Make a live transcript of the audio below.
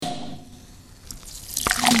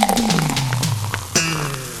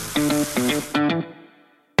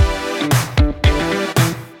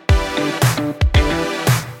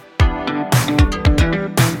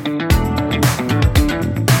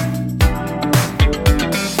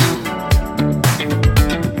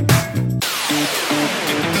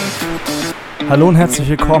Hallo und herzlich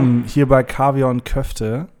willkommen hier bei Kaviar und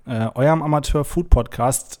Köfte, eurem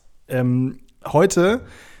Amateur-Food-Podcast. Heute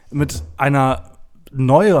mit einer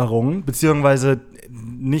Neuerung, beziehungsweise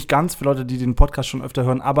nicht ganz für Leute, die den Podcast schon öfter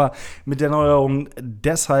hören, aber mit der Neuerung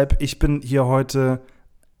deshalb, ich bin hier heute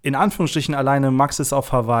in Anführungsstrichen alleine, Max ist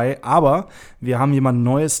auf Hawaii, aber wir haben jemand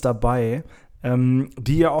Neues dabei,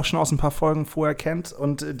 die ihr auch schon aus ein paar Folgen vorher kennt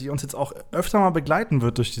und die uns jetzt auch öfter mal begleiten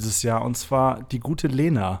wird durch dieses Jahr, und zwar die gute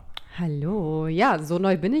Lena. Hallo, ja, so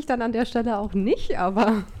neu bin ich dann an der Stelle auch nicht,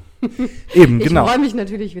 aber Eben, genau. Ich freue mich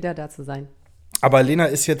natürlich wieder da zu sein. Aber Lena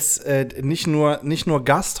ist jetzt nicht nur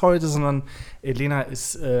Gast heute, sondern Lena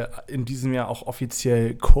ist in diesem Jahr auch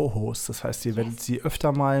offiziell Co-Host. Das heißt, ihr werdet sie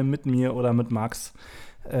öfter mal mit mir oder mit Max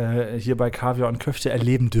hier bei Kaviar und Köfte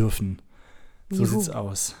erleben dürfen. So sieht's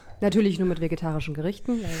aus. Natürlich nur mit vegetarischen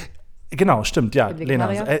Gerichten. Genau, stimmt, ja.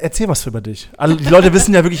 Lena, erzähl was über dich. Also, die Leute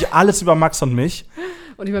wissen ja wirklich alles über Max und mich.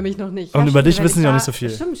 Und über mich noch nicht. Und über dich wissen sie auch nicht so viel.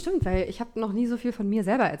 Stimmt, weil ich habe noch nie so viel von mir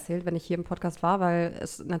selber erzählt, wenn ich hier im Podcast war, weil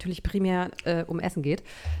es natürlich primär um Essen geht.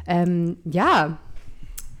 Ja,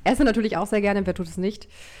 esse natürlich auch sehr gerne, wer tut es nicht.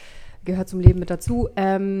 Gehört zum Leben mit dazu.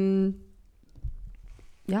 Ja,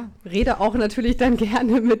 rede auch natürlich dann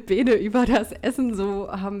gerne mit Bene über das Essen.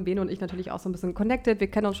 So haben Bene und ich natürlich auch so ein bisschen connected.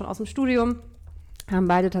 Wir kennen uns schon aus dem Studium. Haben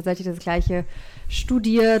beide tatsächlich das Gleiche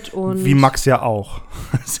studiert und wie Max ja auch.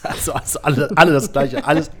 Also alle das Gleiche,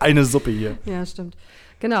 alles eine Suppe hier. Ja, stimmt.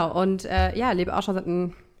 Genau, und lebe auch schon seit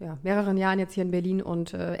mehreren Jahren jetzt hier in Berlin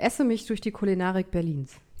und esse mich durch die Kulinarik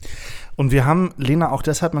Berlins. Und wir haben Lena auch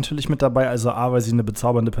deshalb natürlich mit dabei, also A, weil sie eine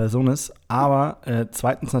bezaubernde Person ist, aber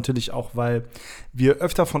zweitens natürlich auch, weil wir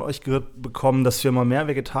öfter von euch gehört bekommen, dass wir mal mehr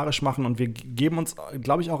vegetarisch machen, und wir geben uns,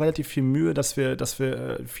 glaube ich, auch relativ viel Mühe, dass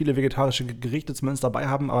wir viele vegetarische Gerichte zumindest dabei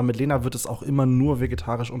haben, aber mit Lena wird es auch immer nur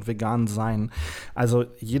vegetarisch und vegan sein. Also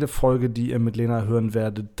jede Folge, die ihr mit Lena hören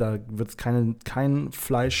werdet, da wird es kein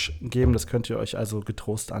Fleisch geben, das könnt ihr euch also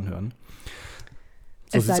getrost anhören.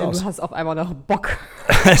 So es sei denn, du hast auf einmal noch Bock.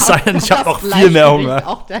 Es sei denn, ich habe noch viel mehr Hunger.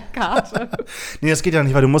 Auf der Karte. Nee, das geht ja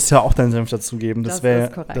nicht, weil du musst ja auch deinen Senf dazugeben. Das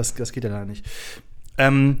ist korrekt. Das geht ja da nicht.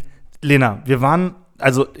 Lena,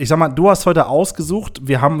 ich sag mal, du hast heute ausgesucht.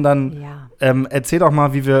 Wir haben dann, erzähl doch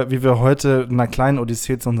mal, wie wir heute in einer kleinen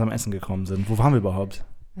Odyssee zu unserem Essen gekommen sind. Wo waren wir überhaupt?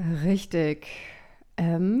 Richtig.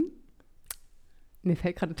 Mir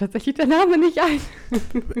fällt gerade tatsächlich der Name nicht ein.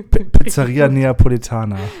 Pizzeria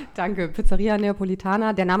Neapolitana. Danke, Pizzeria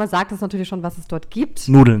Neapolitana. Der Name sagt es natürlich schon, was es dort gibt.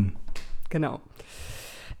 Nudeln. Genau.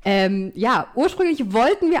 Ursprünglich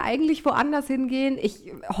wollten wir eigentlich woanders hingehen.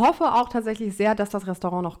 Ich hoffe auch tatsächlich sehr, dass das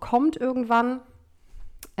Restaurant noch kommt irgendwann.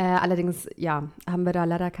 Allerdings, haben wir da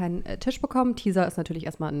leider keinen Tisch bekommen. Teaser ist natürlich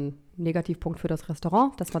erstmal ein Negativpunkt für das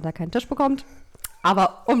Restaurant, dass man da keinen Tisch bekommt.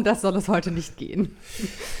 Aber um das soll es heute nicht gehen.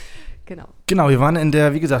 Genau, wir waren in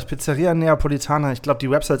der, wie gesagt, Pizzeria Neapolitana. Ich glaube,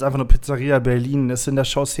 die Website ist einfach nur Pizzeria Berlin. Das ist in der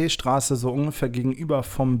Chausseestraße, so ungefähr gegenüber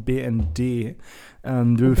vom BND.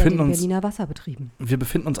 Berliner Wasserbetrieben. Wir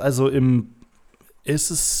befinden uns also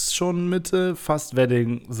ist es schon Mitte, fast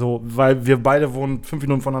Wedding, so, weil wir beide wohnen 5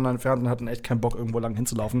 Minuten voneinander entfernt und hatten echt keinen Bock, irgendwo lang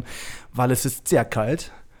hinzulaufen, weil es ist sehr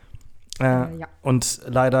kalt. Und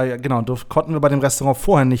leider, konnten wir bei dem Restaurant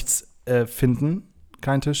vorher nichts finden,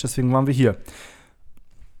 kein Tisch, deswegen waren wir hier.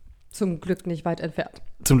 Zum Glück nicht weit entfernt.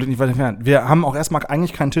 Wir haben auch erstmal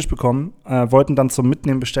eigentlich keinen Tisch bekommen, wollten dann zum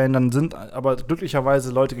Mitnehmen bestellen, dann sind aber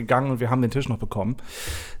glücklicherweise Leute gegangen und wir haben den Tisch noch bekommen.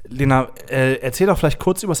 Lena, erzähl doch vielleicht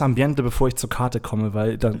kurz über das Ambiente, bevor ich zur Karte komme,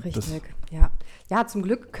 weil dann Richtig, ja, zum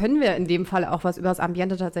Glück können wir in dem Fall auch was über das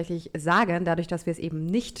Ambiente tatsächlich sagen, dadurch, dass wir es eben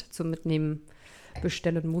nicht zum Mitnehmen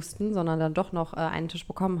bestellen mussten, sondern dann doch noch einen Tisch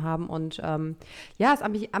bekommen haben. Und das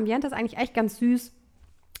Ambiente ist eigentlich echt ganz süß.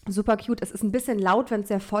 Super cute. Es ist ein bisschen laut, wenn es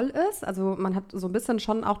sehr voll ist. Also man hat so ein bisschen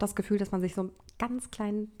schon auch das Gefühl, dass man sich so einen ganz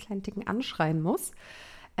kleinen Ticken anschreien muss.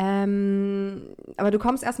 Aber du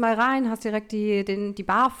kommst erstmal rein, hast direkt die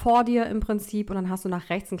Bar vor dir im Prinzip und dann hast du nach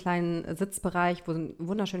rechts einen kleinen Sitzbereich, wo ein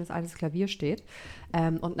wunderschönes altes Klavier steht.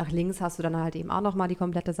 Und nach links hast du dann halt eben auch nochmal die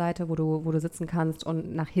komplette Seite, wo du sitzen kannst.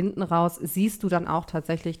 Und nach hinten raus siehst du dann auch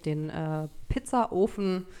tatsächlich den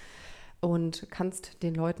Pizzaofen und kannst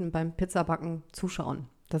den Leuten beim Pizzabacken zuschauen.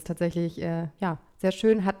 Das ist tatsächlich, sehr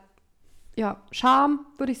schön, hat, Charme,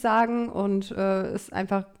 würde ich sagen, und ist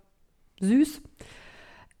einfach süß,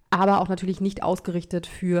 aber auch natürlich nicht ausgerichtet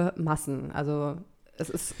für Massen. Also es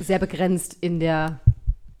ist sehr begrenzt in der,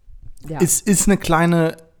 Ist eine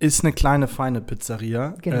kleine, feine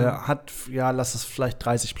Pizzeria. Genau. Hat, lass es vielleicht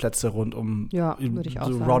 30 Plätze rund um, würde ich auch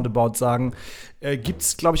so sagen. Roundabout sagen. Gibt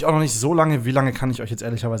es, glaube ich, auch noch nicht so lange. Wie lange kann ich euch jetzt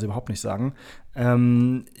ehrlicherweise überhaupt nicht sagen.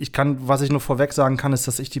 Was ich nur vorweg sagen kann, ist,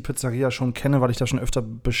 dass ich die Pizzeria schon kenne, weil ich da schon öfter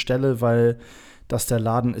bestelle, weil dass der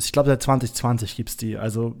Laden ist. Ich glaube, seit 2020 gibt es die.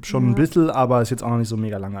 Also schon ein bisschen, aber ist jetzt auch noch nicht so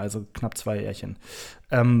mega lange. Also knapp 2 Jährchen.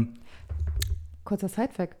 Kurzer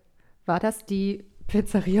Sidefact. War das die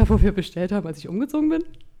Pizzeria, wo wir bestellt haben, als ich umgezogen bin?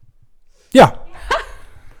 Ja.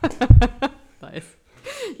 Nice.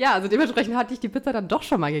 Ja, also dementsprechend hatte ich die Pizza dann doch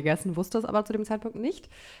schon mal gegessen, wusste es aber zu dem Zeitpunkt nicht.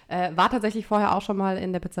 War tatsächlich vorher auch schon mal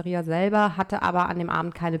in der Pizzeria selber, hatte aber an dem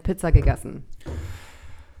Abend keine Pizza gegessen.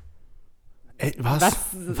 Ey,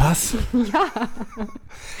 was? Ja.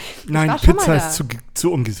 Nein, Pizza ist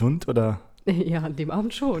zu ungesund, oder? Ja, an dem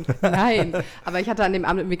Abend schon. Nein, aber ich hatte an dem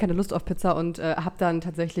Abend irgendwie keine Lust auf Pizza und habe dann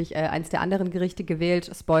tatsächlich eins der anderen Gerichte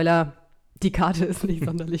gewählt. Spoiler, die Karte ist nicht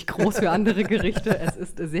sonderlich groß für andere Gerichte. Es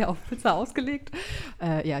ist sehr auf Pizza ausgelegt.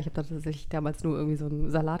 Ja, ich habe da tatsächlich damals nur irgendwie so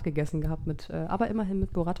einen Salat gegessen gehabt, aber immerhin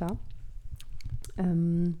mit Burrata.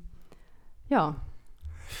 Ja.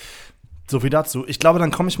 So viel dazu. Ich glaube, dann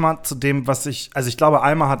komme ich mal zu dem, ich glaube,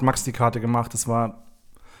 einmal hat Max die Karte gemacht, das war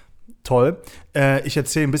toll. Ich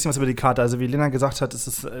erzähle ein bisschen was über die Karte. Also wie Lena gesagt hat, es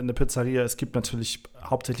ist eine Pizzeria, es gibt natürlich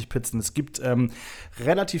hauptsächlich Pizzen. Es gibt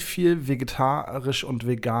relativ viel vegetarisch und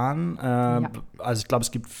vegan. Also ich glaube,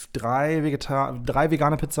 es gibt drei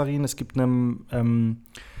vegane Pizzerien. Es gibt unter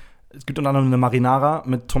anderem eine Marinara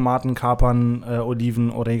mit Tomaten, Kapern, Oliven,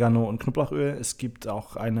 Oregano und Knoblauchöl. Es gibt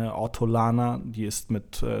auch eine Ortolana, die ist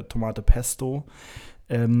mit Tomate Pesto.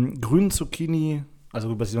 Grünen Zucchini,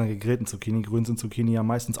 also was ich sagen, gegrillten Zucchini. Grün sind Zucchini ja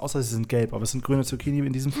meistens, außer sie sind gelb, aber es sind grüne Zucchini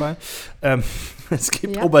in diesem Fall. Es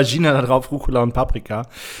gibt Aubergine da drauf, Rucola und Paprika.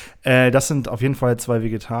 Das sind auf jeden Fall 2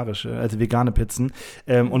 vegane Pizzen.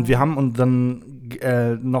 Und wir haben uns dann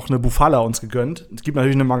noch eine Bufala uns gegönnt. Es gibt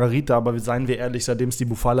natürlich eine Margarita, aber seien wir ehrlich, seitdem es die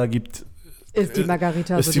Bufala gibt, ist die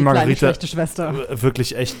Margarita ist so die Margarita kleine schlechte Schwester.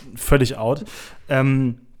 Wirklich echt völlig out.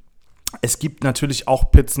 Es gibt natürlich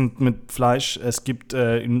auch Pizzen mit Fleisch. Es gibt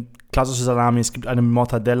klassische Salami, es gibt eine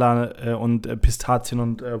Mortadella und Pistazien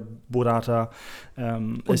und Burrata.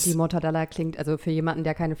 Und die Mortadella klingt, also für jemanden,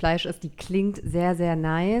 der kein Fleisch isst, die klingt sehr, sehr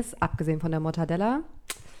nice, abgesehen von der Mortadella.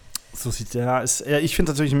 So sieht ich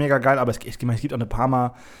finde es natürlich mega geil, aber es gibt auch eine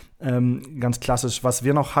Parma, ganz klassisch. Was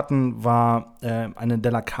wir noch hatten, war eine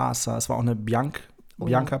Della Casa. Es war auch eine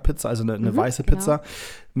Bianca-Pizza, also eine weiße Pizza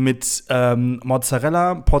mit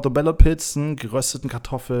Mozzarella, Portobello-Pilzen, gerösteten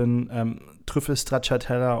Kartoffeln, Trüffel,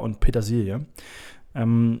 Stracciatella und Petersilie.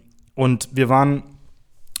 Und wir waren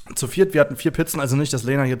zu viert, wir hatten 4 Pizzen, also nicht, dass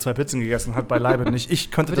Lena hier 2 Pizzen gegessen hat, beileibe nicht.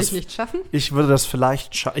 Würde ich nicht schaffen? Ich würde das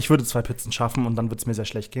vielleicht ich würde 2 Pizzen schaffen und dann würde es mir sehr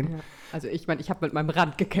schlecht gehen. Ja. Also ich meine, ich habe mit meinem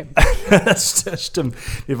Rand gekämpft. Das stimmt.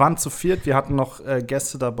 Wir waren zu viert, wir hatten noch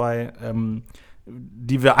Gäste dabei,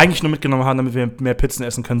 die wir eigentlich nur mitgenommen haben, damit wir mehr Pizzen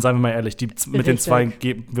essen können, seien wir mal ehrlich. Mit den 2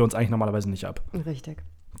 geben wir uns eigentlich normalerweise nicht ab. Richtig.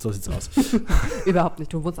 So sieht's aus. Überhaupt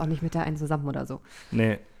nicht. Du wohnst auch nicht mit der einen zusammen oder so.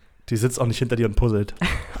 Nee, die sitzt auch nicht hinter dir und puzzelt.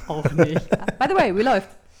 Auch nicht. By the way, wie läuft?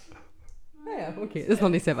 Naja, okay, ist noch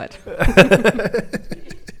nicht sehr weit.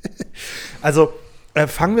 Also,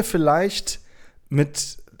 fangen wir vielleicht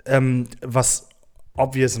mit was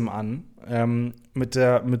Obviousom an. Mit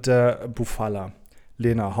der Bufala.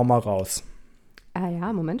 Lena, hau mal raus. Ah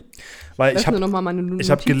ja, Moment. Weil ich habe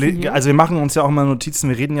also wir machen uns ja auch immer Notizen,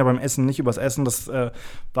 wir reden ja beim Essen nicht übers Essen, das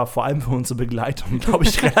war vor allem für unsere Begleitung, glaube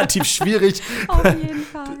ich, relativ schwierig. Auf jeden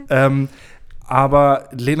Fall. Aber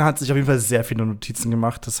Lena hat sich auf jeden Fall sehr viele Notizen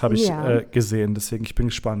gemacht, das habe ich gesehen, deswegen ich bin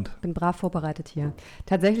gespannt. Bin brav vorbereitet hier.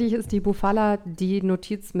 Tatsächlich ist die Bufala die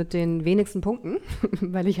Notiz mit den wenigsten Punkten,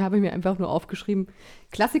 weil ich habe mir einfach nur aufgeschrieben,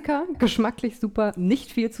 Klassiker, geschmacklich super,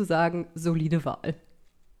 nicht viel zu sagen, solide Wahl.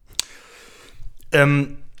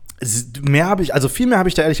 Viel mehr habe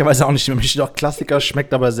ich da ehrlicherweise auch nicht. Mir steht auch Klassiker,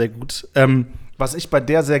 schmeckt aber sehr gut. Was ich bei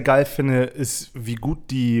der sehr geil finde, ist, wie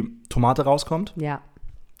gut die Tomate rauskommt. Ja.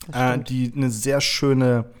 Die eine sehr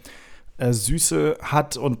schöne Süße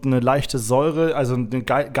hat und eine leichte Säure. Also eine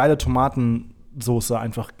geile Tomatensoße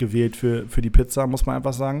einfach gewählt für die Pizza, muss man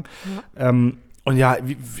einfach sagen. Ja. Und ja,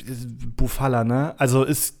 Bufala, ne? Also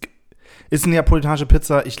ist eine neapolitanische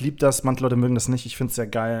Pizza. Ich liebe das. Manche Leute mögen das nicht. Ich finde es sehr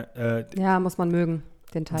geil. Ja, muss man mögen.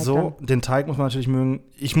 Den Teig den Teig muss man natürlich mögen.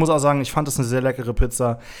 Ich muss auch sagen, ich fand das eine sehr leckere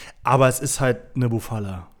Pizza, aber es ist halt eine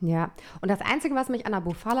Bufala. Ja, und das Einzige, was mich an der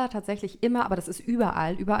Bufala tatsächlich immer, aber das ist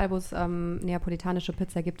überall, wo es neapolitanische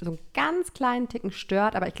Pizza gibt, so einen ganz kleinen Ticken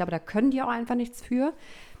stört, aber ich glaube, da können die auch einfach nichts für.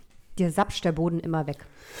 Dir sapscht der Boden immer weg.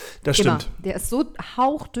 Das stimmt. Der ist so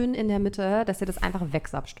hauchdünn in der Mitte, dass dir das einfach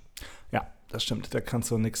wegsapscht. Ja, das stimmt. Da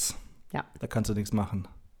kannst du nichts machen.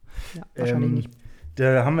 Ja, wahrscheinlich nicht.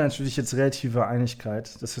 Da haben wir natürlich jetzt relative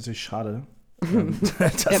Einigkeit. Das ist natürlich schade.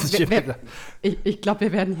 Ich glaube,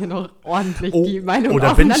 wir werden hier noch ordentlich Oh, die Meinung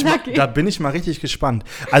da auseinandergehen. bin ich mal richtig gespannt.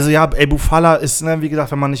 Also ja, Bufala ist, ne, wie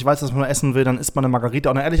gesagt, wenn man nicht weiß, was man essen will, dann isst man eine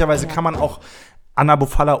Margarita. Und ehrlicherweise kann man auch an der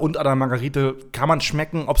Bufala und an der Margarite kann man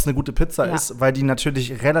schmecken, ob es eine gute Pizza ist, weil die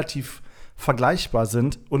natürlich relativ vergleichbar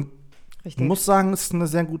sind. Und ich muss sagen, es ist eine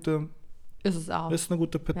sehr gute Ist es auch. Ist eine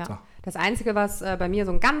gute Pizza. Ja. Das Einzige, was bei mir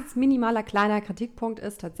so ein ganz minimaler, kleiner Kritikpunkt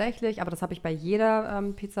ist, tatsächlich, aber das habe ich bei jeder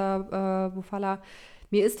Pizza Bufala,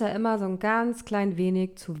 mir ist da immer so ein ganz klein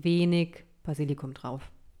wenig zu wenig Basilikum drauf.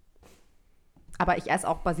 Aber ich esse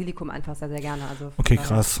auch Basilikum einfach sehr, sehr gerne. Also okay,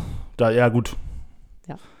 krass. Ja, gut.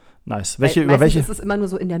 Ja. Nice. Über welche? Ist es immer nur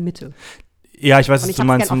so in der Mitte. Ja, ich weiß, was du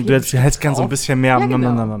meinst. Du hältst gern so ein bisschen mehr. Ja,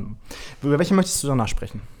 genau. Über welche möchtest du danach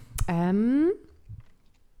sprechen?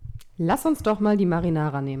 Lass uns doch mal die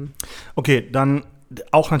Marinara nehmen. Okay, dann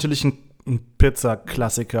auch natürlich ein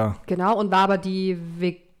Pizza-Klassiker. Genau, und war aber die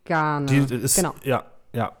vegane. Die ist, genau.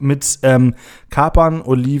 Ja, mit Kapern,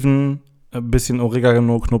 Oliven, ein bisschen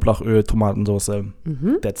Oregano, Knoblauchöl, Tomatensauce.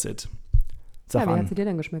 That's it. Ja, wie hat sie dir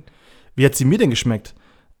denn geschmeckt? Wie hat sie mir denn geschmeckt?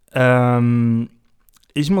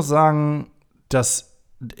 Ich muss sagen, dass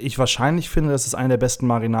ich wahrscheinlich finde, dass es eine der besten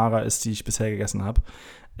Marinara ist, die ich bisher gegessen habe.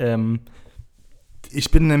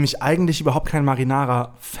 Ich bin nämlich eigentlich überhaupt kein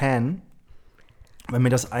Marinara-Fan, weil mir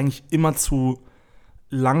das eigentlich immer zu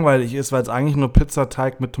langweilig ist, weil es eigentlich nur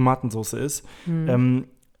Pizzateig mit Tomatensauce ist.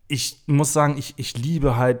 Ich muss sagen, ich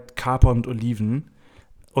liebe halt Kapern und Oliven.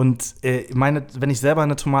 Und wenn ich selber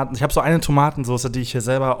ich habe so eine Tomatensauce, die ich hier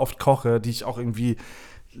selber oft koche, die ich auch irgendwie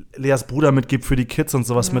Leas Bruder mitgibt für die Kids und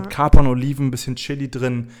sowas, mit Kapern, Oliven, ein bisschen Chili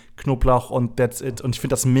drin, Knoblauch und that's it. Und ich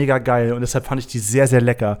finde das mega geil und deshalb fand ich die sehr, sehr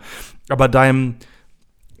lecker. Aber deinem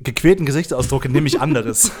gequälten Gesichtsausdruck nehme ich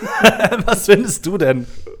anderes. Was findest du denn?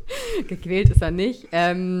 Gequält ist er nicht.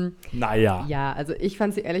 Naja. Ja, also ich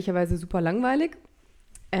fand sie ehrlicherweise super langweilig.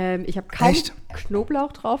 Ich habe kaum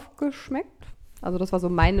Knoblauch drauf geschmeckt. Also das war so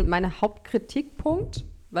mein Hauptkritikpunkt,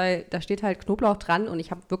 weil da steht halt Knoblauch dran und ich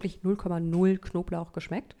habe wirklich 0,0 Knoblauch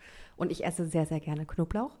geschmeckt. Und ich esse sehr, sehr gerne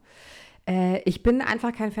Knoblauch. Ich bin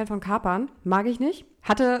einfach kein Fan von Kapern, mag ich nicht.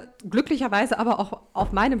 Hatte glücklicherweise aber auch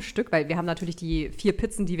auf meinem Stück, weil wir haben natürlich die 4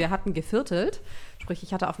 Pizzen, die wir hatten, geviertelt. Sprich,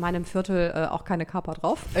 ich hatte auf meinem Viertel auch keine Kaper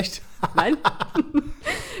drauf. Echt? Nein.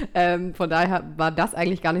 Von daher war das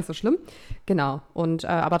eigentlich gar nicht so schlimm. Genau. Und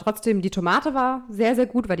aber trotzdem, die Tomate war sehr, sehr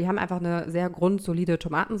gut, weil die haben einfach eine sehr grundsolide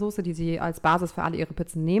Tomatensauce, die sie als Basis für alle ihre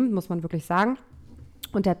Pizzen nehmen, muss man wirklich sagen.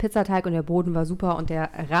 Und der Pizzateig und der Boden war super und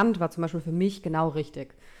der Rand war zum Beispiel für mich genau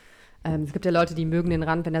richtig. Es gibt ja Leute, die mögen den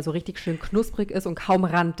Rand, wenn er so richtig schön knusprig ist und kaum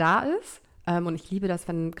Rand da ist. Und ich liebe das,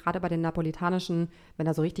 wenn gerade bei den napolitanischen, wenn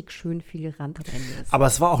da so richtig schön viel Rand am Ende ist. Aber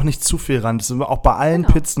es war auch nicht zu viel Rand. Das war auch bei allen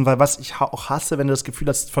Pizzen, weil was ich auch hasse, wenn du das Gefühl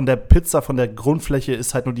hast, von der Pizza, von der Grundfläche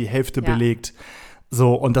ist halt nur die Hälfte belegt.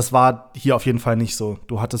 So, und das war hier auf jeden Fall nicht so.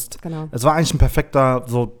 Du hattest, es war eigentlich ein perfekter,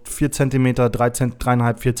 so 4 Zentimeter,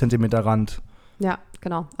 3,5, 4 Zentimeter Rand. Ja,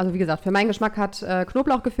 genau. Also wie gesagt, für meinen Geschmack hat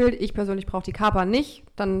Knoblauch gefehlt. Ich persönlich brauche die Kapern nicht.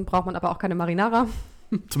 Dann braucht man aber auch keine Marinara.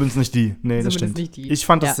 Zumindest nicht die. Nee, das stimmt. Nicht die. Ich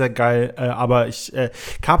fand das sehr geil, aber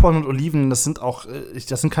Kapern und Oliven, das sind auch,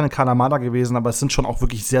 das sind keine Kalamata gewesen, aber es sind schon auch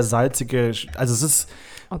wirklich sehr salzige, also es ist.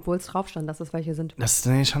 Obwohl es drauf stand, dass es welche sind. Es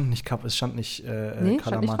stand nicht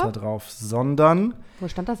Kalamata drauf, sondern. Wo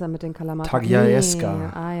stand das denn mit den Kalamata? Tagliaesca. Nee.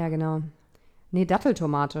 Ah, ja, genau. Nee,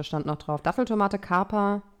 Datteltomate stand noch drauf. Datteltomate,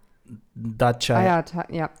 Kaper. Dacia.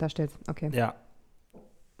 Ja, da steht's. Okay. Ja.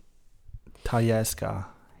 Tagliaesca.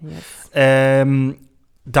 Yes.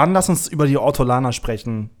 Dann lass uns über die Ortolana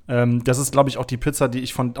sprechen. Das ist, glaube ich, auch die Pizza, die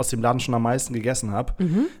ich aus dem Laden schon am meisten gegessen habe.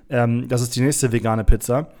 Das ist die nächste vegane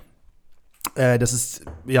Pizza. Das ist,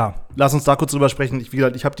 lass uns da kurz drüber sprechen. Wie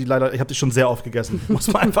gesagt, ich habe die schon sehr oft gegessen.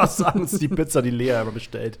 Muss man einfach sagen, das ist die Pizza, die Lea immer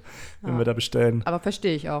bestellt, wenn wir da bestellen. Aber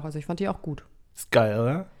verstehe ich auch. Also ich fand die auch gut. Ist geil,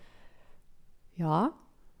 oder? Ja.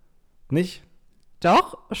 Nicht?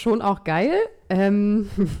 Doch, schon auch geil.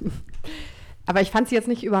 Aber ich fand sie jetzt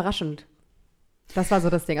nicht überraschend. Das war so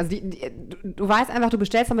das Ding. Also du weißt einfach, du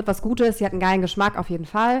bestellst damit was Gutes, sie hat einen geilen Geschmack, auf jeden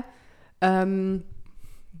Fall.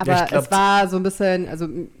 Aber es war so ein bisschen, also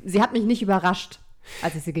sie hat mich nicht überrascht,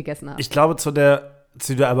 als ich sie gegessen habe. Ich glaube, zu der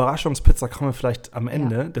Überraschungspizza kommen wir vielleicht am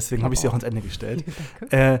Ende. Deswegen habe ich sie auch ans Ende gestellt.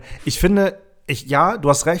 Ich finde, du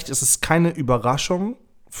hast recht, es ist keine Überraschung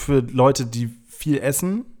für Leute, die viel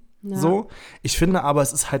essen. Ja. So. Ich finde aber,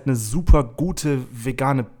 es ist halt eine super gute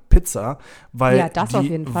vegane Pizza, weil auf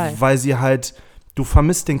jeden Fall. Weil sie halt, du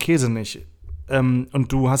vermisst den Käse nicht. Und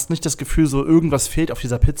du hast nicht das Gefühl, so irgendwas fehlt auf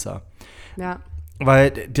dieser Pizza. Ja.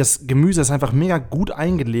 Weil das Gemüse ist einfach mega gut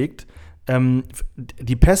eingelegt.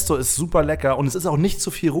 Die Pesto ist super lecker und es ist auch nicht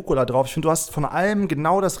zu viel Rucola drauf. Ich finde, du hast von allem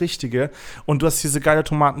genau das Richtige und du hast diese geile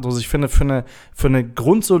Tomatensauce. Ich finde, für eine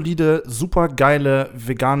grundsolide, super geile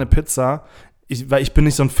vegane Pizza, weil ich bin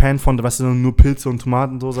nicht so ein Fan von, weißt du, nur Pilze und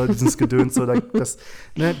Tomatensauce, dieses Gedöns.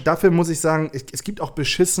 Dafür muss ich sagen, es gibt auch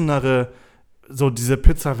beschissenere, so diese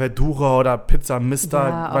Pizza Verdura oder Pizza Mister,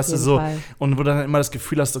 Ja, weißt du, auf so. jeden Fall. Und wo du dann immer das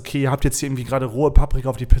Gefühl hast, okay, ihr habt jetzt hier irgendwie gerade rohe Paprika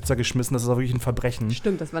auf die Pizza geschmissen, das ist auch wirklich ein Verbrechen.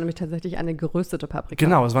 Stimmt, das war nämlich tatsächlich eine geröstete Paprika.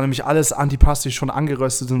 Genau, es war nämlich alles Antipasti schon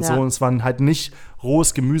angeröstet und Ja. so. Und es waren halt nicht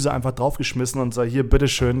rohes Gemüse einfach draufgeschmissen und so, hier,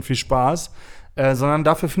 bitteschön, viel Spaß. Sondern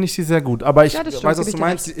dafür finde ich sie sehr gut. Aber ich Ja, das stimmt, weiß, was gebe ich du dir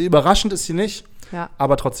meinst. Überraschend ist sie nicht, Ja.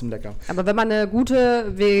 aber trotzdem lecker. Aber wenn man eine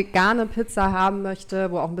gute vegane Pizza haben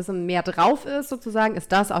möchte, wo auch ein bisschen mehr drauf ist, sozusagen, ist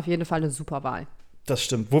das auf jeden Fall eine super Wahl. Das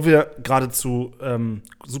stimmt. Wo wir gerade zu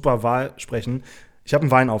super Wahl sprechen, ich habe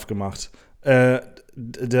einen Wein aufgemacht.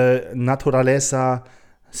 De Naturaleza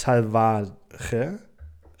Salvaje.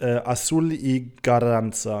 Azul y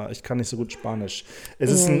Garanza. Ich kann nicht so gut Spanisch. Es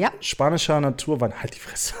ist ein spanischer Naturwein. Halt die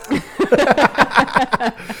Fresse.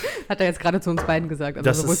 Hat er jetzt gerade zu uns beiden gesagt. Also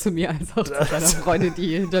Das sowohl ist- zu mir als auch zu seiner Freundin,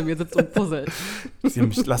 die hinter mir sitzt und puzzelt. Sie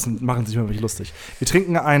machen sich über mich lustig. Wir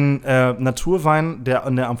trinken einen Naturwein, der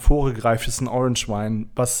an der Amphore greift. Das ist ein Orange Wine.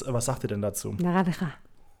 Was sagt ihr denn dazu? Naranja.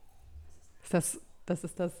 Das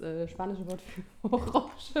ist das spanische Wort für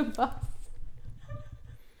Orange. Was?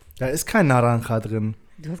 Da ist kein Naranja drin.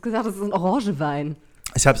 Du hast gesagt, das ist ein Orangewein.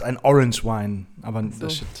 Ich habe es ein Orange Wine, aber so.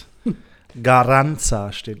 das steht.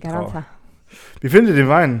 Garanza steht drauf. Garanza. Wie findet ihr den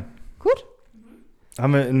Wein? Gut.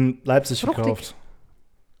 Haben wir in Leipzig Fruchtig. gekauft.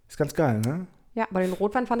 Ist ganz geil, ne? Ja, aber den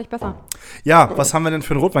Rotwein fand ich besser. Ja, was haben wir denn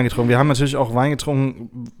für einen Rotwein getrunken? Wir haben natürlich auch Wein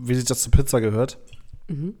getrunken, wie sich das zur Pizza gehört.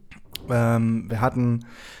 Wir hatten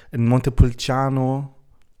in Montepulciano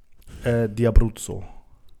di Abruzzo.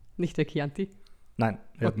 Nicht der Chianti. Nein,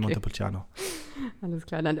 wir hatten Okay. Montepulciano. Alles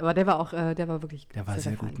klar. Nein, aber der war wirklich Der war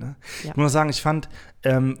sehr gut, fein. ne? Ja. Ich muss nur sagen, ich fand,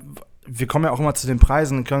 wir kommen ja auch immer zu den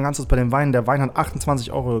Preisen, wir können ganz kurz bei den Weinen, der Wein hat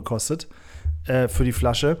 28 € gekostet für die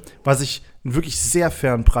Flasche, was ich einen wirklich sehr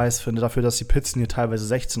fairen Preis finde, dafür, dass die Pizzen hier teilweise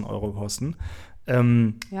 16 € kosten.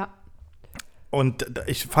 Ja. Und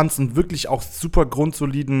ich fand es einen wirklich auch super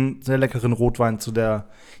grundsoliden, sehr leckeren Rotwein zu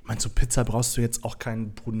Pizza brauchst du jetzt auch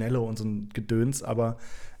keinen Brunello und so ein Gedöns, aber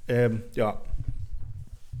ja.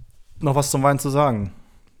 Noch was zum Wein zu sagen?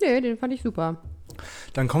 Nee, den fand ich super.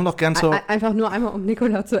 Dann komm doch gern zur... Einfach nur einmal, um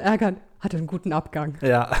Nicola zu ärgern. Hatte einen guten Abgang.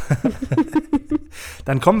 Ja.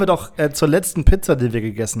 Dann kommen wir doch zur letzten Pizza, die wir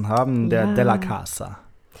gegessen haben, der Ja. Della Casa.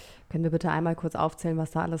 Können wir bitte einmal kurz aufzählen, was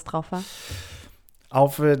da alles drauf war?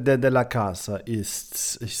 Auf der Della Casa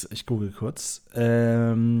ist, ich google kurz,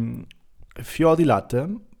 Fior di Latte,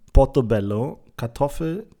 Portobello,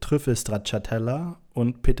 Kartoffel, Trüffelstracciatella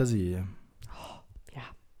und Petersilie. Ja,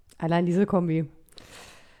 allein diese Kombi.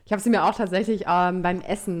 Ich habe sie mir auch tatsächlich beim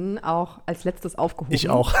Essen auch als letztes aufgehoben. Ich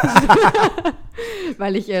auch.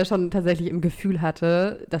 Weil ich schon tatsächlich im Gefühl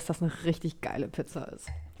hatte, dass das eine richtig geile Pizza ist.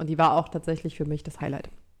 Und die war auch tatsächlich für mich das Highlight.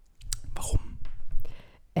 Warum?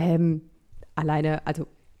 Alleine, also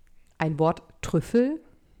ein Wort Trüffel.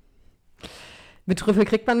 Mit Trüffel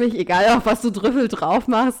kriegt man mich, egal auf was du Trüffel drauf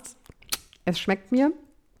machst. Es schmeckt mir.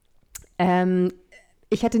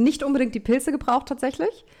 Ich hätte nicht unbedingt die Pilze gebraucht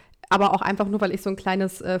tatsächlich, aber auch einfach nur, weil ich so ein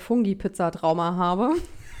kleines Fungi-Pizza-Trauma habe.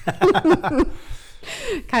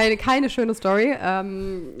 Keine schöne Story.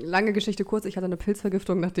 Lange Geschichte kurz, ich hatte eine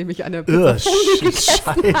Pilzvergiftung, nachdem ich eine Pizza Fungi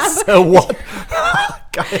gegessen Scheiße, habe. what?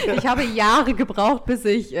 Geil. Ich habe Jahre gebraucht, bis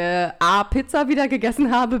ich A, Pizza wieder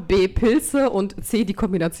gegessen habe, B, Pilze und C, die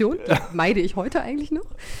Kombination. Die meide ich heute eigentlich noch.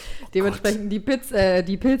 Dementsprechend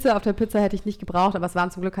die Pilze auf der Pizza hätte ich nicht gebraucht, aber es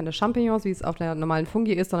waren zum Glück keine Champignons, wie es auf der normalen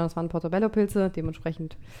Fungi ist, sondern es waren Portobello-Pilze.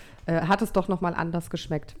 Dementsprechend hat es doch nochmal anders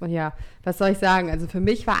geschmeckt. Und ja, was soll ich sagen? Also für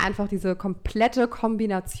mich war einfach diese komplette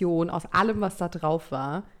Kombination aus allem, was da drauf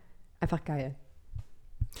war, einfach geil.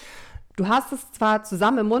 Du hast es zwar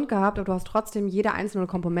zusammen im Mund gehabt, aber du hast trotzdem jede einzelne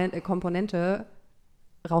Komponente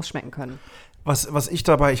rausschmecken können. Was ich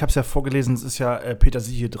dabei, ich habe es ja vorgelesen, es ist ja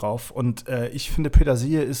Petersilie drauf. Und ich finde,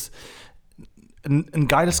 Petersilie ist ein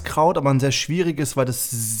geiles Kraut, aber ein sehr schwieriges, weil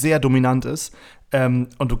das sehr dominant ist. Und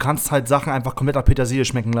du kannst halt Sachen einfach komplett nach Petersilie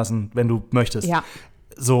schmecken lassen, wenn du möchtest. Ja.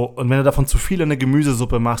 So, und wenn du davon zu viel in eine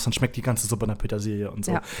Gemüsesuppe machst, dann schmeckt die ganze Suppe nach Petersilie und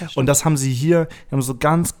so. Ja, das stimmt. Und das haben sie hier, die haben so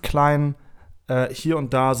ganz klein hier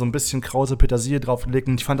und da so ein bisschen krause Petersilie draufgelegt.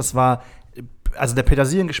 Und ich fand, das war, also der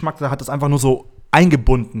Petersiliengeschmack, da hat das einfach nur so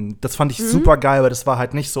eingebunden. Das fand ich super geil, weil das war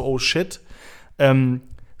halt nicht so, oh shit,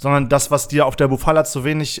 sondern das, was dir auf der Bufala zu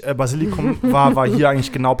wenig Basilikum war hier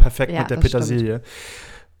eigentlich genau perfekt Ja, mit der das Petersilie.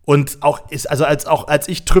 Und als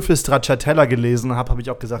ich Trüffel Stracciatella gelesen habe, habe ich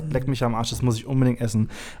auch gesagt, leck mich am Arsch, das muss ich unbedingt essen.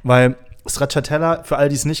 Weil Stracciatella, für alle,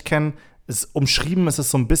 die es nicht kennen, ist umschrieben, es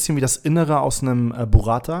ist so ein bisschen wie das Innere aus einem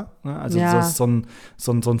Burrata. Ne? Also das ist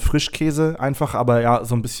so ein Frischkäse einfach, aber ja,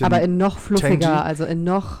 so ein bisschen. Aber in noch fluffiger, tangy. also in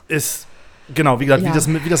noch. Ist, genau, wie gesagt,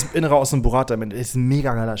 wie das Innere aus einem Burrata. Ist ein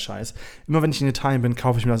mega geiler Scheiß. Immer wenn ich in Italien bin,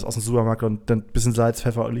 kaufe ich mir das aus dem Supermarkt und dann ein bisschen Salz,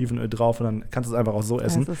 Pfeffer, Olivenöl drauf und dann kannst du es einfach auch so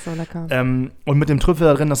essen. Das ist so lecker. Und mit dem Trüffel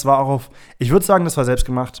da drin, das war auch ich würde sagen, das war selbst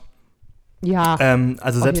gemacht. Ja.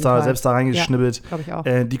 Also selbst da reingeschnibbelt. Ja, glaube ich auch.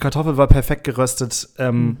 Die Kartoffel war perfekt geröstet.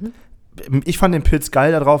 Ich fand den Pilz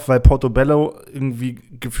geil darauf, weil Portobello irgendwie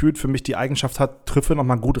gefühlt für mich die Eigenschaft hat, Trüffel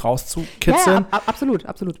nochmal gut rauszukitzeln. Ja, absolut.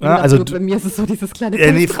 Ja, also bei mir ist es so dieses kleine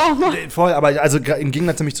Pilztrauma. Voll, aber also im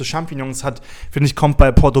Gegensatz nämlich zu Champignons kommt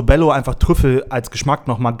bei Portobello einfach Trüffel als Geschmack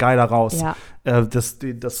nochmal geiler raus. Ja. Das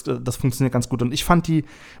funktioniert ganz gut. Und ich fand die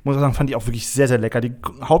auch wirklich sehr, sehr lecker. Die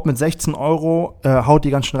haut mit 16 €, haut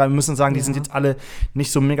die ganz schön rein. Wir müssen sagen, die sind jetzt alle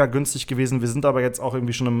nicht so mega günstig gewesen. Wir sind aber jetzt auch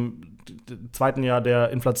irgendwie schon im zweiten Jahr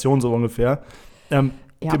der Inflation so ungefähr.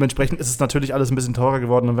 Dementsprechend ist es natürlich alles ein bisschen teurer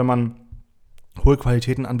geworden. Und wenn man hohe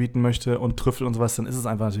Qualitäten anbieten möchte und Trüffel und sowas, dann ist es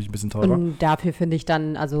einfach natürlich ein bisschen teurer. Und dafür finde ich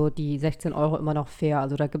dann also die 16 € immer noch fair.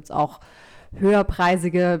 Also da gibt es auch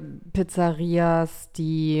höherpreisige Pizzerias,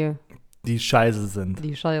 die scheiße sind.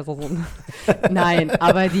 Nein,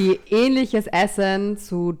 aber die ähnliches Essen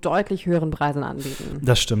zu deutlich höheren Preisen anbieten.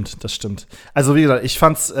 Das stimmt. Also wie gesagt, ich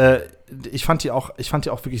fand die auch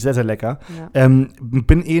wirklich sehr, sehr lecker. Ja.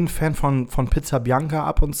 Bin ein Fan von Pizza Bianca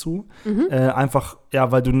ab und zu. Einfach,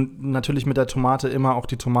 ja, weil du natürlich mit der Tomate immer auch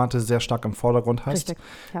die Tomate sehr stark im Vordergrund hast. Richtig,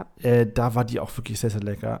 ja. Da war die auch wirklich sehr, sehr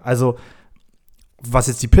lecker. Also was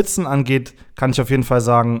jetzt die Pizzen angeht, kann ich auf jeden Fall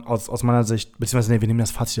sagen, aus meiner Sicht, beziehungsweise, wir nehmen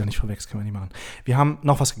das Fazit ja nicht vorweg, das können wir nicht machen. Wir haben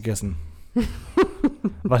noch was gegessen,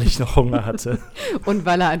 weil ich noch Hunger hatte. Und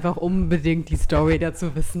weil er einfach unbedingt die Story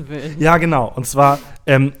dazu wissen will. Ja, genau. Und zwar,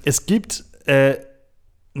 es gibt,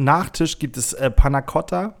 Nachtisch gibt es Panna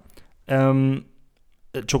Cotta,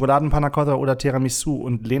 Schokoladen-Panna Cotta oder Tiramisu.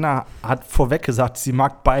 Und Lena hat vorweg gesagt, sie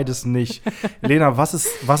mag beides nicht. Lena, was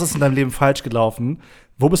ist in deinem Leben falsch gelaufen?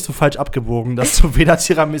 Wo bist du falsch abgebogen, dass du weder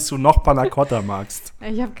Tiramisu noch Panna Cotta magst?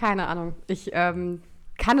 Ich habe keine Ahnung. Ich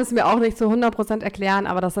kann es mir auch nicht zu 100% erklären,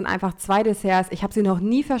 aber das sind einfach zwei Desserts. Ich habe sie noch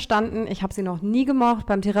nie verstanden. Ich habe sie noch nie gemocht.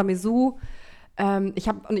 Beim Tiramisu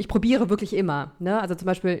ich probiere wirklich immer. Ne? Also zum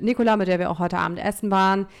Beispiel Nicola, mit der wir auch heute Abend essen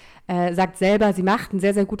waren, sagt selber, sie macht ein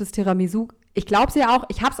sehr, sehr gutes Tiramisu. Ich glaube sie auch,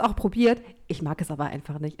 ich habe es auch probiert. Ich mag es aber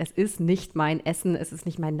einfach nicht. Es ist nicht mein Essen, es ist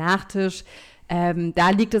nicht mein Nachtisch. Da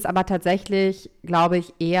liegt es aber tatsächlich, glaube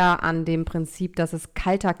ich, eher an dem Prinzip, dass es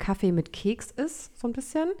kalter Kaffee mit Keks ist, so ein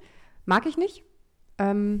bisschen. Mag ich nicht.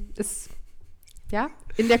 Ist, ja,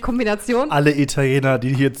 in der Kombination. Alle Italiener,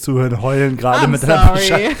 die hier zuhören, heulen gerade mit der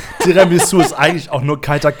Bescheid. Tiramisu ist eigentlich auch nur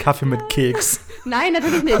kalter Kaffee mit Keks. Nein,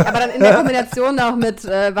 natürlich nicht. Aber dann in der Kombination noch mit,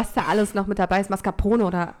 was da alles noch mit dabei ist, Mascarpone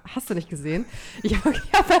oder hast du nicht gesehen? Ich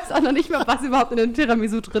weiß auch noch nicht mehr, was überhaupt in dem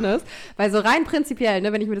Tiramisu drin ist. Weil so rein prinzipiell,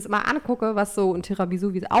 ne, wenn ich mir das immer angucke, was so ein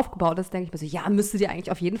Tiramisu, wie es aufgebaut ist, denke ich mir so, ja, müsste dir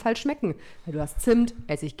eigentlich auf jeden Fall schmecken. Weil du hast Zimt,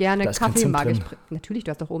 esse ich gerne, Kaffee mag ich. Natürlich,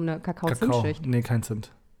 du hast doch oben eine Kakao-Zimtschicht. Nee, kein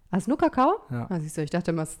Zimt. Hast du nur Kakao? Ja. Ah, siehst du, ich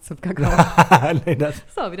dachte immer, es ist Zimtkakao. Nee,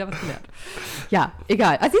 so, wieder was gelernt. Ja,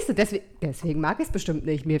 egal. Ah, siehst du, deswegen mag ich es bestimmt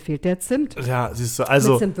nicht. Mir fehlt der Zimt. Ja, siehst du,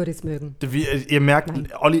 also. Mit Zimt würde ich es mögen. Ihr merkt,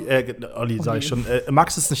 Olli sag ich schon.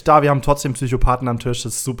 Max ist nicht da, wir haben trotzdem Psychopathen am Tisch,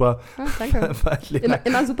 das ist super. Ja, danke.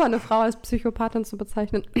 immer super, eine Frau als Psychopathin zu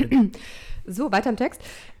bezeichnen. So, weiter im Text.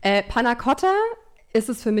 Panna Cotta ist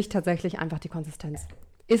es für mich tatsächlich einfach die Konsistenz.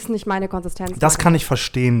 Ist nicht meine Konsistenz. Das kann ich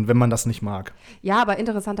verstehen, wenn man das nicht mag. Ja, aber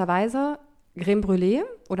interessanterweise Crème Brûlée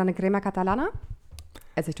oder eine Crema Catalana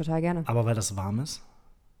esse ich total gerne. Aber weil das warm ist?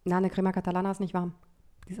 Na, eine Crema Catalana ist nicht warm.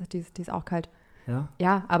 Die ist auch kalt. Ja?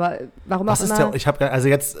 Ja, aber warum was auch immer? Ist also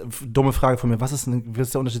jetzt, dumme Frage von mir. Was ist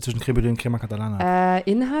der Unterschied zwischen Crème Brûlée und Crema Catalana?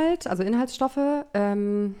 Inhalt, also Inhaltsstoffe. Ich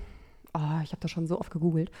habe das schon so oft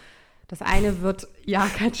gegoogelt. Das eine wird, ja,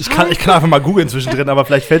 kein Scheiß. Ich kann einfach mal googeln zwischendrin, aber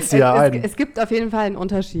vielleicht fällt es dir ja ein. Es gibt auf jeden Fall einen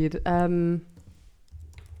Unterschied.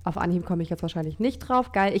 Auf Anhieb komme ich jetzt wahrscheinlich nicht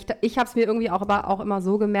drauf. Geil. Ich habe es mir irgendwie auch immer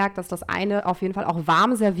so gemerkt, dass das eine auf jeden Fall auch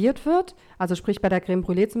warm serviert wird. Also sprich bei der Crème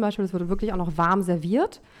Brûlée zum Beispiel, das wurde wirklich auch noch warm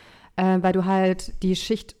serviert. Weil du halt die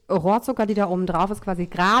Schicht Rohrzucker, die da oben drauf ist, quasi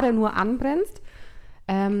gerade nur anbrennst.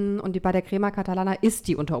 Und bei der Crema Catalana ist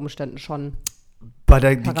die unter Umständen schon die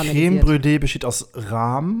Crème Brûlée besteht aus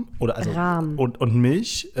Rahm und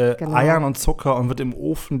Milch, genau. Eiern und Zucker und wird im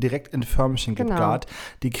Ofen direkt in Förmchen gegart.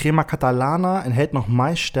 Die Crema Catalana enthält noch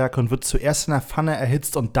Maisstärke und wird zuerst in der Pfanne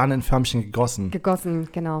erhitzt und dann in Förmchen gegossen.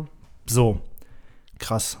 Genau. So.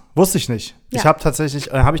 Krass. Wusste ich nicht. Ja. Ich habe tatsächlich,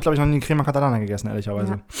 glaube ich, noch nie Crema Catalana gegessen,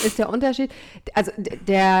 ehrlicherweise. Ja. Ist der Unterschied, also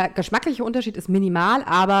der geschmackliche Unterschied ist minimal,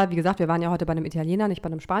 aber wie gesagt, wir waren ja heute bei einem Italiener, nicht bei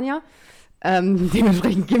einem Spanier.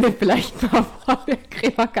 Dementsprechend gehen wir vielleicht mal vor der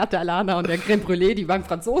Crema Catalana und der Crème Brûlée, die beim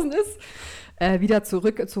Franzosen ist, wieder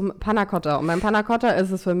zurück zum Panna Cotta. Und beim Panna Cotta ist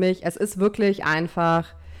es für mich, es ist wirklich einfach,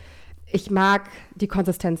 ich mag die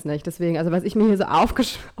Konsistenz nicht. Deswegen, also was ich mir hier so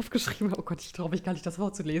aufgeschrieben habe, oh Gott, ich traue mich gar nicht, das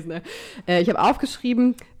Wort zu lesen. Ich habe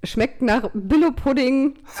aufgeschrieben, schmeckt nach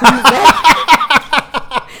Billo-Pudding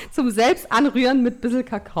zum Selbstanrühren mit bisschen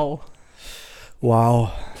Kakao. Wow.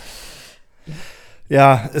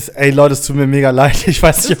 Ja, ey Leute, es tut mir mega leid. Ich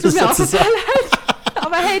weiß nicht, ob das dazu sagt.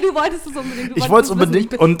 Aber hey, du wolltest es unbedingt. Ich wollte es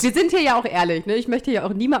unbedingt. Und wir sind hier ja auch ehrlich, ne? Ich möchte hier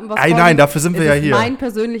auch niemandem was sagen. Nein, dafür sind wir ja hier. Das ist mein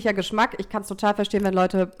persönlicher Geschmack. Ich kann es total verstehen, wenn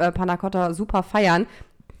Leute Panna Cotta super feiern.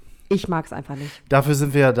 Ich mag es einfach nicht. Dafür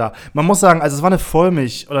sind wir ja da. Man muss sagen, also es war eine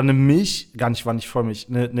Vollmilch oder eine Milch, war nicht Vollmilch,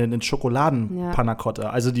 eine Schokoladen-Panna Cotta.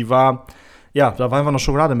 Also die war, ja, da war einfach noch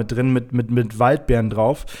Schokolade mit drin, mit Waldbeeren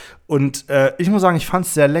drauf. Und ich muss sagen, ich fand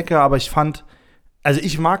es sehr lecker, aber ich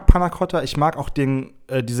mag Panna Cotta, ich mag auch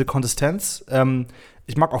diese Konsistenz.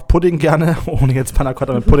 Ich mag auch Pudding gerne, ohne jetzt Panna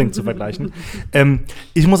Cotta mit Pudding zu vergleichen.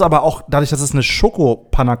 Ich muss aber auch, dadurch, dass es eine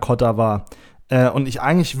Schoko-Panna Cotta war und ich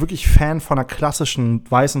eigentlich wirklich Fan von einer klassischen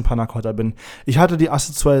weißen Panna Cotta bin, ich hatte die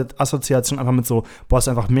Assoziation einfach mit so, boah, ist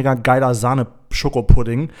einfach mega geiler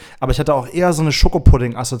Sahne-Schokopudding. Aber ich hatte auch eher so eine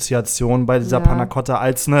Schokopudding-Assoziation bei dieser Panna Cotta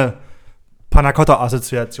als eine Panna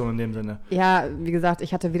Cotta-Assoziation in dem Sinne. Ja, wie gesagt,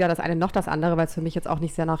 ich hatte weder das eine noch das andere, weil es für mich jetzt auch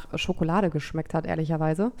nicht sehr nach Schokolade geschmeckt hat,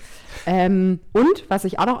 ehrlicherweise. Und, was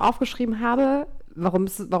ich auch noch aufgeschrieben habe, warum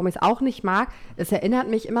ich es auch nicht mag, es erinnert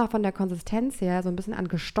mich immer von der Konsistenz her so ein bisschen an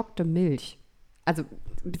gestockte Milch. Also,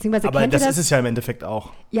 beziehungsweise aber das ist es ja im Endeffekt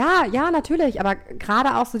auch. Ja, natürlich, aber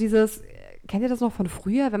gerade auch so dieses, kennt ihr das noch von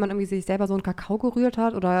früher, wenn man irgendwie sich selber so einen Kakao gerührt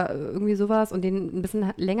hat oder irgendwie sowas und den ein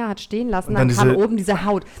bisschen länger hat stehen lassen, dann kam oben diese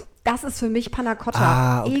Haut. Das ist für mich Panna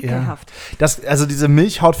Cotta. Okay, ekelhaft. Ja. Also diese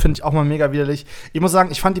Milchhaut finde ich auch mal mega widerlich. Ich muss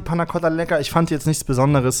sagen, ich fand die Panna Cotta lecker. Ich fand jetzt nichts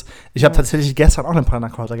Besonderes. Ich habe tatsächlich gestern auch eine Panna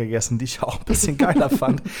Cotta gegessen, die ich auch ein bisschen geiler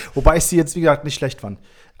fand. Wobei ich sie jetzt, wie gesagt, nicht schlecht fand.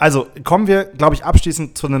 Also kommen wir, glaube ich,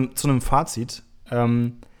 abschließend zu einem Fazit.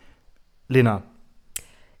 Lena.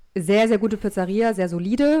 Sehr, sehr gute Pizzeria, sehr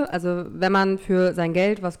solide. Also wenn man für sein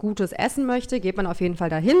Geld was Gutes essen möchte, geht man auf jeden Fall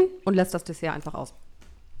dahin und lässt das Dessert einfach aus.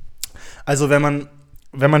 Also wenn man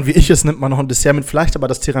wie ich es nimmt, man noch ein Dessert mit, vielleicht aber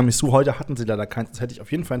das Tiramisu. Heute hatten sie leider keins, das hätte ich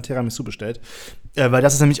auf jeden Fall ein Tiramisu bestellt. Weil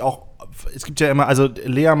das ist nämlich auch, es gibt ja immer, also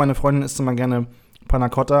Lea, meine Freundin, isst immer gerne Panna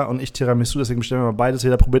Cotta und ich Tiramisu, deswegen bestellen wir mal beides.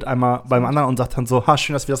 Jeder probiert einmal beim anderen und sagt dann so,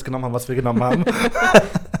 schön, dass wir das genommen haben, was wir genommen haben.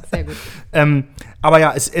 Sehr gut. Aber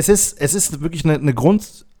ja, es ist wirklich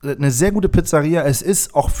eine sehr gute Pizzeria. Es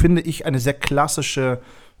ist auch, finde ich, eine sehr klassische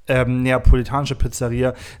neapolitanische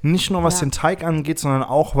Pizzeria. Nicht nur was den Teig angeht, sondern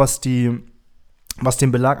auch was den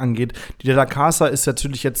Belag angeht. Die Della Casa ist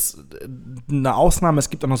natürlich jetzt eine Ausnahme. Es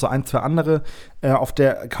gibt auch noch so ein, zwei andere auf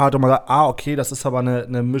der Karte, wo man sagt, okay, das ist aber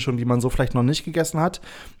eine Mischung, die man so vielleicht noch nicht gegessen hat.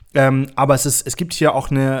 Aber es gibt hier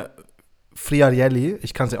auch eine Friarelli,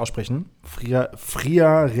 ich kann es nicht aussprechen.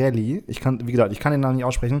 Friarelli, wie gesagt, ich kann den Namen nicht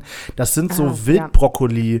aussprechen. Das sind so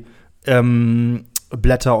Wildbrokkoli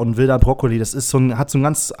Blätter und wilder Brokkoli. Das ist hat so einen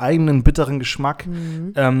ganz eigenen bitteren Geschmack.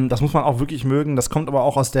 Mhm. Das muss man auch wirklich mögen. Das kommt aber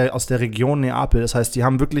auch aus der Region Neapel. Das heißt, die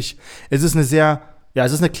haben wirklich, es ist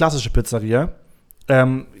eine klassische Pizzeria.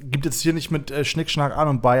 Gibt jetzt hier nicht mit Schnickschnack an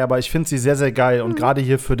und bei, aber ich finde sie sehr, sehr geil. Und gerade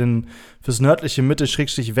hier fürs nördliche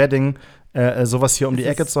Mitte-Wedding sowas hier um die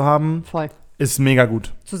Ecke zu haben, ist mega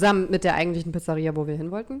gut. Zusammen mit der eigentlichen Pizzeria, wo wir hin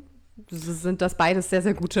wollten. Sind das beides sehr,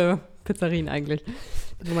 sehr gute Pizzerien eigentlich,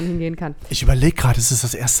 wo man hingehen kann. Ich überlege gerade, ist es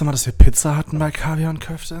das erste Mal, dass wir Pizza hatten bei Kaviar und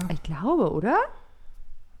Köfte? Ich glaube, oder?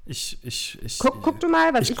 Guck du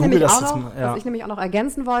mal, was ich nämlich auch noch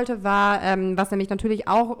ergänzen wollte, war, was nämlich natürlich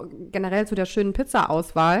auch generell zu der schönen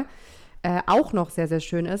Pizza-Auswahl auch noch sehr, sehr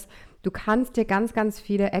schön ist. Du kannst dir ganz, ganz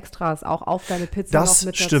viele Extras auch auf deine Pizza noch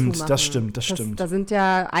mit dazu machen. Das stimmt. Da sind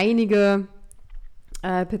ja einige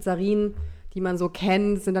Pizzerien, die man so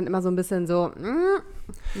kennt, sind dann immer so ein bisschen so,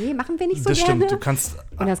 nee, machen wir nicht so das gerne. Stimmt,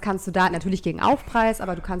 und das kannst du da natürlich gegen Aufpreis,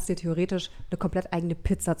 aber du kannst dir theoretisch eine komplett eigene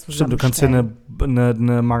Pizza zusammenstellen. Stimmt, du kannst hier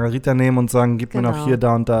eine Margarita nehmen und sagen, gib mir noch hier,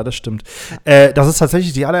 da und da, das stimmt. Ja. Das ist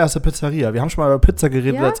tatsächlich die allererste Pizzeria. Wir haben schon mal über Pizza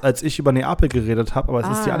geredet, als ich über Neapel geredet habe, aber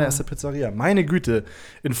es ist die allererste Pizzeria. Meine Güte,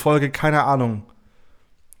 in Folge, keine Ahnung,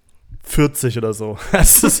 40 oder so.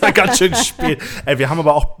 Das ist ja ganz schön spät. Wir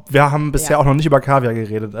haben bisher auch noch nicht über Kaviar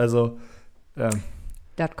geredet, also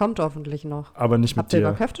das kommt hoffentlich noch. Aber nicht mit dir. Habt ihr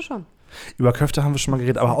über Köfte schon? Über Köfte haben wir schon mal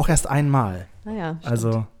geredet, aber auch erst einmal. Naja,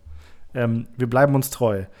 also, wir bleiben uns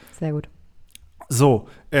treu. Sehr gut. So,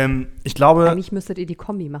 ich glaube, Eigentlich müsstet ihr die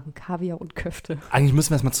Kombi machen, Kaviar und Köfte. eigentlich müssen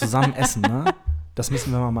wir es mal zusammen essen, ne? Das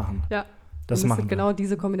müssen wir mal machen. Ja. Das Ihr machen müsstet wir. genau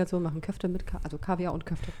diese Kombination machen, Köfte mit, also Kaviar und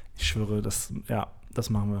Köfte. Ich schwöre, das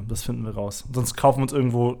machen wir. Das finden wir raus. Sonst kaufen wir uns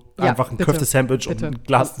irgendwo Ja, einfach ein bitte. Köfte-Sandwich und Bitte. ein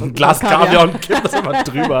Glas Und ein Glas Kaviar und kippen das immer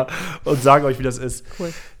drüber und sagen euch, wie das ist.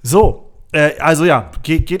 Cool. So, also ja,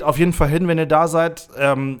 geht auf jeden Fall hin, wenn ihr da seid.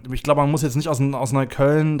 Ich glaube, man muss jetzt nicht aus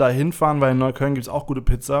Neukölln da hinfahren, weil in Neukölln gibt es auch gute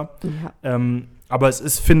Pizza. Ja. Aber es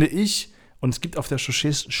ist, finde ich, und es gibt auf der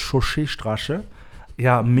Chausseestraße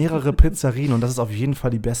ja mehrere Pizzerien und das ist auf jeden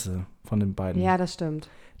Fall die beste von den beiden. Ja, das stimmt.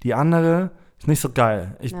 Die andere ist nicht so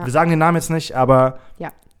geil. Ja. Wir sagen den Namen jetzt nicht, aber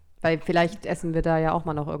Ja, weil vielleicht essen wir da ja auch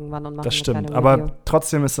mal noch irgendwann und machen das eine stimmt. kleine Aber Review.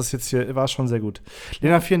 trotzdem ist das jetzt hier, war schon sehr gut.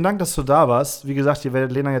 Lena, vielen Dank, dass du da warst. Wie gesagt, ihr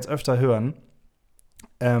werdet Lena jetzt öfter hören.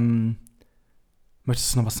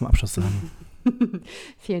 Möchtest du noch was zum Abschluss sagen?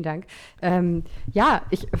 Vielen Dank.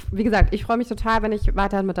 Wie gesagt, ich freue mich total, wenn ich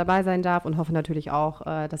weiterhin mit dabei sein darf und hoffe natürlich auch,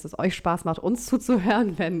 dass es euch Spaß macht, uns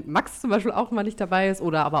zuzuhören, wenn Max zum Beispiel auch mal nicht dabei ist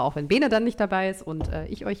oder aber auch wenn Bene dann nicht dabei ist und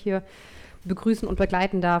ich euch hier begrüßen und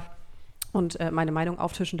begleiten darf und meine Meinung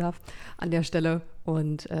auftischen darf an der Stelle.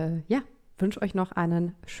 Und wünsche euch noch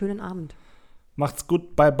einen schönen Abend. Macht's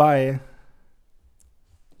gut, bye bye.